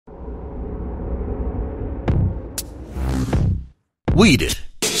WEEDit,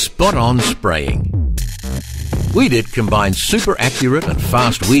 spot-on spraying. WEEDit combines super accurate and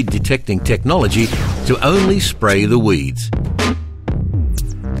fast weed detecting technology to only spray the weeds.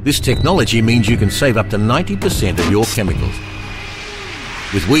 This technology means you can save up to 90% of your chemicals.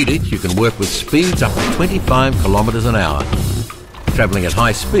 With WEEDit, you can work with speeds up to 25 kilometers an hour. Travelling at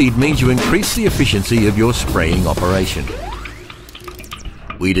high speed means you increase the efficiency of your spraying operation.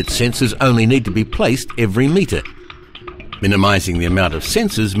 WEEDit sensors only need to be placed every metre. Minimising the amount of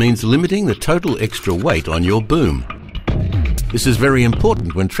sensors means limiting the total extra weight on your boom. This is very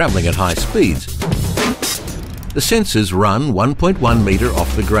important when travelling at high speeds. The sensors run 1.1 metre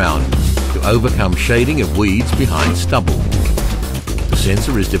off the ground to overcome shading of weeds behind stubble. The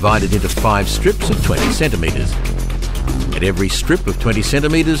sensor is divided into 5 strips of 20 centimetres. At every strip of 20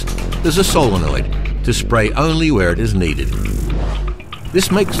 centimetres, there's a solenoid to spray only where it is needed.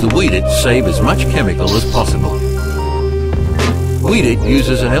 This makes the WEEDit save as much chemical as possible. WEEDit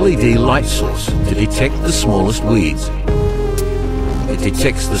uses an LED light source to detect the smallest weeds. It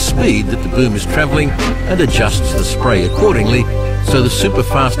detects the speed that the boom is travelling and adjusts the spray accordingly, so the super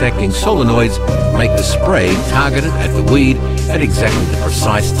fast acting solenoids make the spray targeted at the weed at exactly the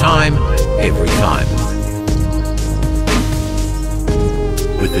precise time every time.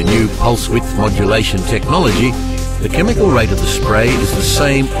 With the new pulse width modulation technology, the chemical rate of the spray is the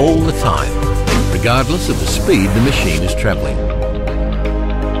same all the time, regardless of the speed the machine is travelling.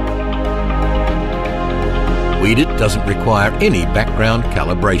 WEEDit doesn't require any background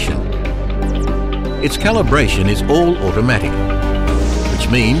calibration. Its calibration is all automatic, which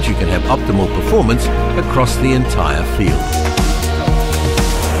means you can have optimal performance across the entire field.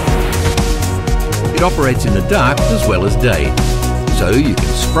 It operates in the dark as well as day, so you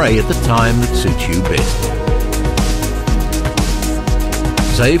can spray at the time that suits you best.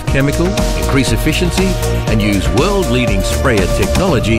 Save chemical, increase efficiency, and use world-leading sprayer technology